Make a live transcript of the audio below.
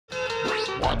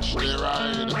Watch me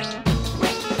ride.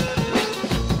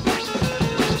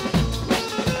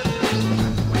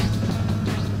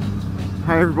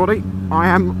 Hey everybody, I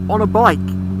am on a bike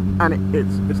and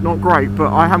it's not great,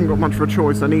 but I haven't got much of a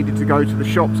choice. I needed to go to the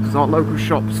shops because our local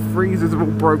shops freezers have all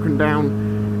broken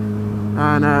down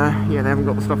and yeah, they haven't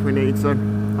got the stuff we need, so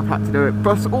I've had to do it.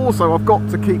 Plus also I've got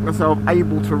to keep myself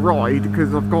able to ride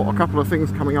because I've got a couple of things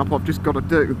coming up I've just got to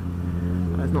do.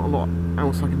 There's not a lot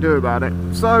else I can do about it.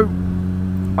 So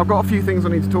I've got a few things I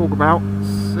need to talk about,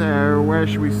 so where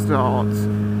should we start?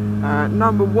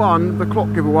 Number one, the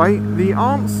clock giveaway. The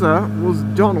answer was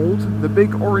Donald. The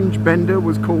big orange bender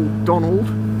was called Donald.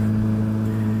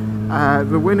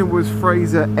 The winner was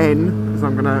Fraser N, because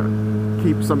I'm going to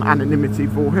keep some anonymity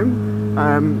for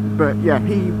him. But yeah,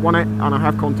 he won it, and I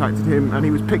have contacted him, and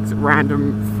he was picked at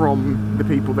random from the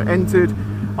people that entered.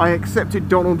 I accepted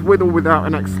Donald with or without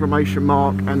an exclamation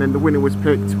mark, and then the winner was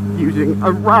picked using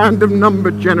a random number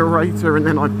generator, and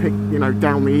then I picked, you know,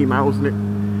 down the emails, and it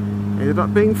ended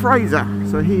up being Fraser.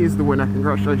 So he is the winner.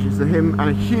 Congratulations to him, and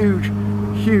a huge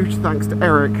thanks to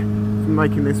Eric for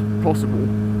making this possible.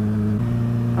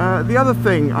 The other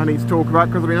thing I need to talk about,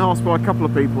 because I've been asked by a couple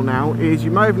of people now, is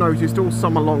you may have noticed all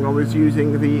summer long I was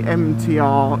using the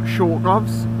MTR short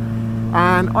gloves,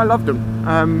 and I loved them.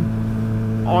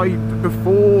 I,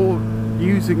 before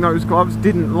using those gloves,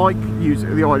 didn't like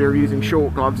the idea of using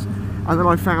short gloves, and then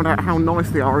I found out how nice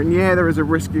they are. And yeah, there is a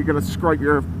risk you're going to scrape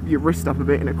your wrist up a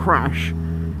bit in a crash.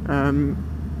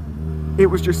 It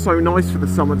was just so nice for the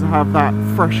summer to have that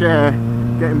fresh air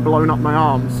getting blown up my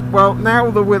arms. Well,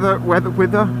 now the weather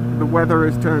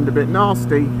has turned a bit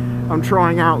nasty. I'm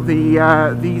trying out these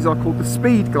are called the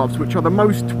Speed Gloves, which are the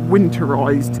most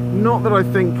winterized. Not that I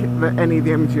think that any of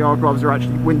the MTR gloves are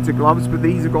actually winter gloves, but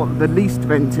these have got the least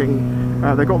venting.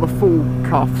 They've got the full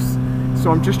cuffs.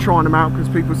 So I'm just trying them out because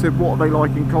people said, what are they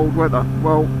like in cold weather?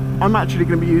 Well, I'm actually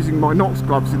going to be using my Knox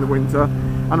gloves in the winter,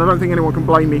 and I don't think anyone can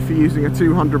blame me for using a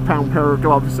 £200 pair of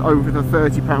gloves over the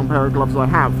 £30 pair of gloves I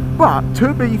have. But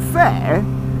to be fair,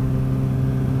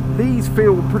 these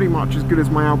feel pretty much as good as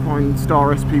my Alpine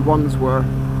Star SP1s were,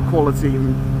 quality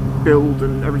and build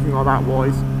and everything like that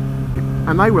wise.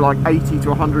 And they were like £80 to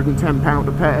 £110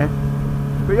 a pair.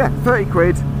 But yeah, 30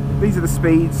 quid. These are the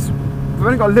Speeds. They've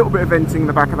only got a little bit of venting in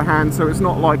the back of the hand, so it's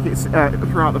not like it's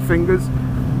throughout the fingers.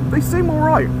 They seem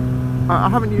alright. I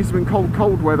haven't used them in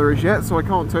cold weather as yet, so I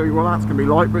can't tell you what that's going to be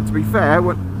like. But to be fair,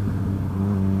 when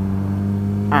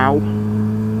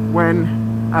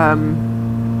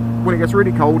it gets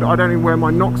really cold, I don't even wear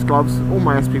my Knox gloves or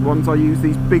my SP1s. I use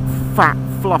these big, fat,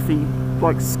 fluffy,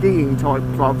 like skiing type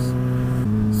gloves.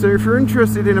 So if you're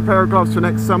interested in a pair of gloves for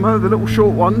next summer, the little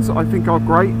short ones I think are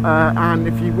great. And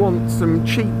if you want some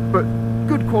cheap but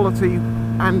good quality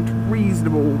and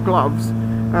reasonable gloves,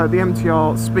 the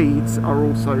MTR Speeds are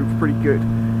also pretty good.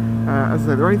 As I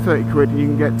say, they're only 30 quid, and you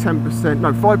can get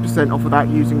 5% off of that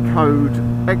using code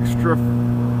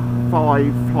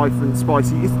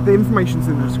extra5-spicy. The information's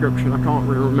in the description. I can't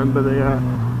really remember the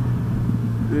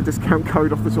discount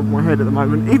code off the top of my head at the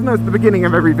moment, even though it's the beginning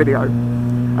of every video.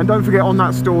 And don't forget, on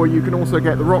that store you can also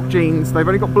get the RHOK Jeans. They've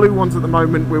only got blue ones at the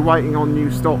moment. We're waiting on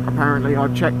new stock, apparently. I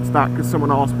checked that because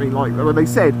someone asked me, like, well, they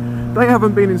said they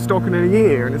haven't been in stock in a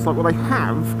year, and it's like, well, they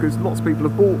have, because lots of people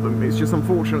have bought them. It's just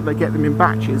unfortunate they get them in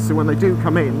batches, so when they do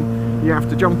come in, you have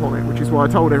to jump on it, which is why I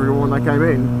told everyone when they came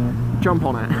in, jump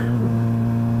on it.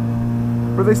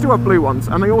 But they still have blue ones,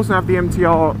 and they also have the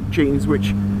MTR jeans,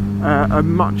 which are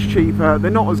much cheaper.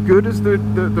 They're not as good as the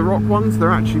RHOK ones.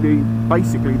 They're actually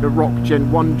basically the RHOK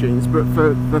Gen 1 jeans, but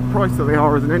for the price that they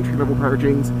are as an entry-level pair of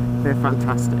jeans, they're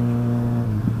fantastic.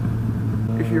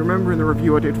 If you remember in the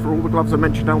review I did for all the gloves I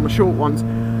mentioned down the short ones,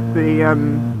 the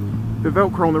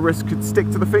Velcro on the wrist could stick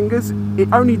to the fingers.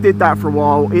 It only did that for a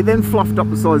while. It then fluffed up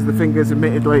the size of the fingers,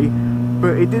 admittedly,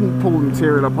 but it didn't pull the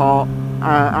material apart.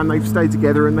 And they've stayed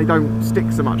together and they don't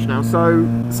stick so much now, so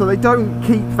they don't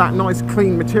keep that nice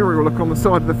clean material look on the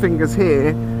side of the fingers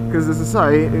here, because as I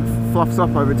say, it fluffs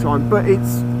up over time, but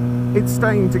it's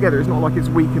staying together. It's not like it's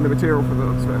weak in the material for the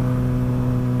looks of it.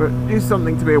 But it's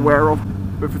something to be aware of.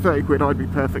 But for 30 quid I'd be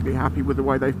perfectly happy with the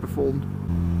way they've performed.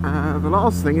 The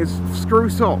last thing is screw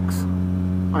socks.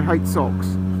 I hate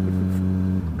socks.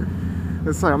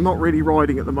 Let's say I'm not really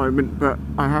riding at the moment, but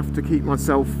I have to keep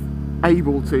myself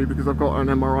able to, because I've got an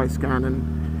MRI scan and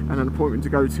an appointment to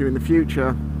go to in the future.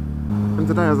 And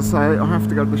today, as I say, I have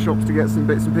to go to the shops to get some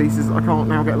bits and pieces I can't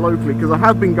now get locally, because I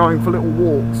have been going for little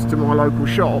walks to my local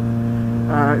shop.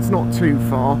 It's not too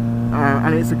far,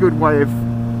 and it's a good way of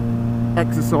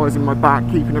exercising my back,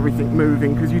 keeping everything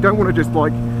moving, because you don't want to just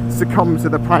like succumb to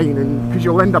the pain, and because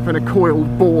you'll end up in a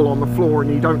coiled ball on the floor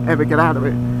and you don't ever get out of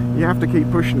it. You have to keep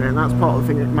pushing it, and that's part of the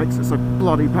thing that makes it so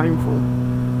bloody painful.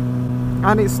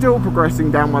 And it's still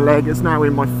progressing down my leg. It's now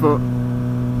in my foot,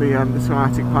 the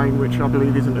sciatic pain, which I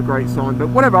believe isn't a great sign. But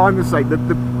whatever, I'm going to say, the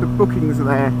bookings are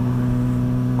there.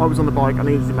 I was on the bike, I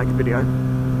needed to make a video.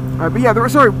 But yeah,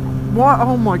 sorry, why?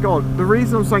 Oh my god, the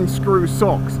reason I'm saying screw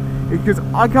socks is because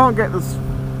I can't get this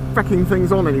fucking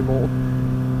things on anymore.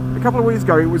 A couple of weeks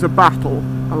ago it was a battle,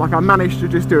 and like I managed to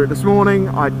just do it. This morning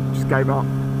I just gave up.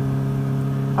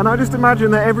 And I just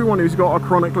imagine that everyone who's got a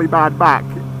chronically bad back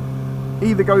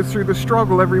either goes through the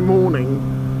struggle every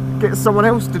morning, gets someone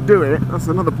else to do it. That's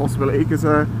another possibility, because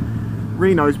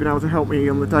Reno's been able to help me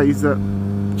on the days that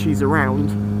she's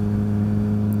around.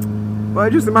 But I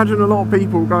just imagine a lot of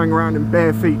people going around in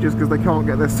bare feet just because they can't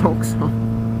get their socks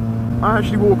on. I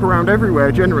actually walk around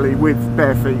everywhere generally with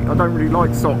bare feet. I don't really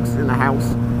like socks in the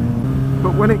house.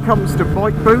 But when it comes to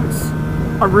bike boots,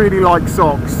 I really like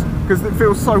socks, because it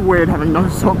feels so weird having no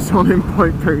socks on in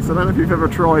bike boots. I don't know if you've ever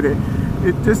tried it.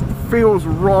 It just feels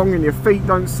wrong, and your feet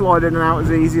don't slide in and out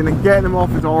as easy, and then getting them off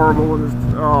is horrible, and it's,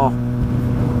 oh,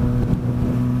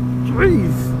 jeez,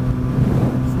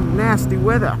 it's nasty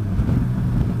weather.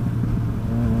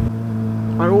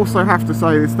 I also have to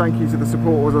say this thank you to the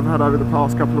supporters I've had over the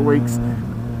past couple of weeks.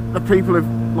 The people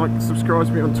who've like subscribed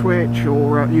to me on Twitch,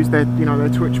 or used their their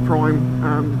Twitch Prime,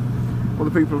 or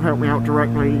the people who've helped me out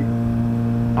directly.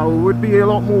 I would be a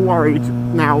lot more worried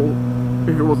now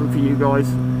if it wasn't for you guys,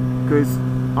 because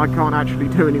I can't actually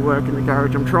do any work in the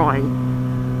garage. I'm trying,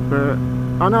 but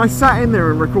and I sat in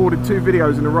there and recorded 2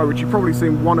 videos in a row, which you've probably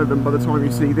seen one of them by the time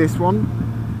you see this one,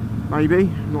 maybe.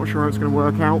 I'm not sure how it's going to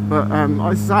work out, but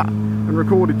I sat and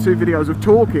recorded 2 videos of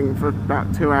talking for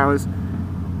about 2 hours,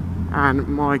 and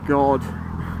my god,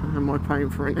 am I paying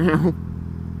for it now.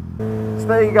 So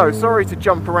there you go. Sorry to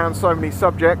jump around so many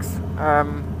subjects,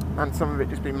 and some of it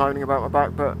just be moaning about my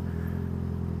back, but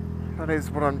that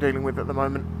is what I'm dealing with at the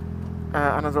moment.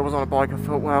 And as I was on a bike, I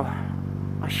thought, well,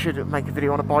 I should make a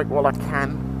video on a bike while I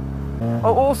can.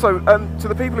 Oh, also, to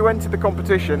the people who entered the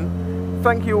competition,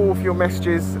 thank you all for your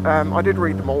messages. I did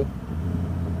read them all.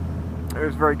 It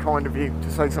was very kind of you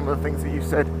to say some of the things that you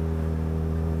said.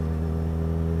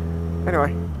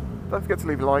 Anyway, don't forget to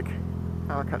leave a like,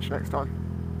 and I'll catch you next time.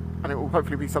 And it will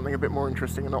hopefully be something a bit more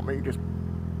interesting and not me just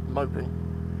moping.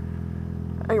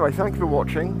 Anyway, thank you for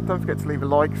watching. Don't forget to leave a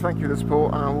like. Thank you for the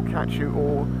support, and I will catch you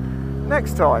all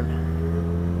next time.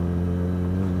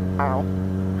 Ow.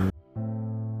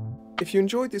 If you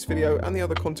enjoyed this video and the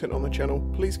other content on the channel,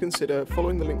 please consider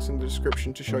following the links in the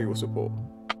description to show your support.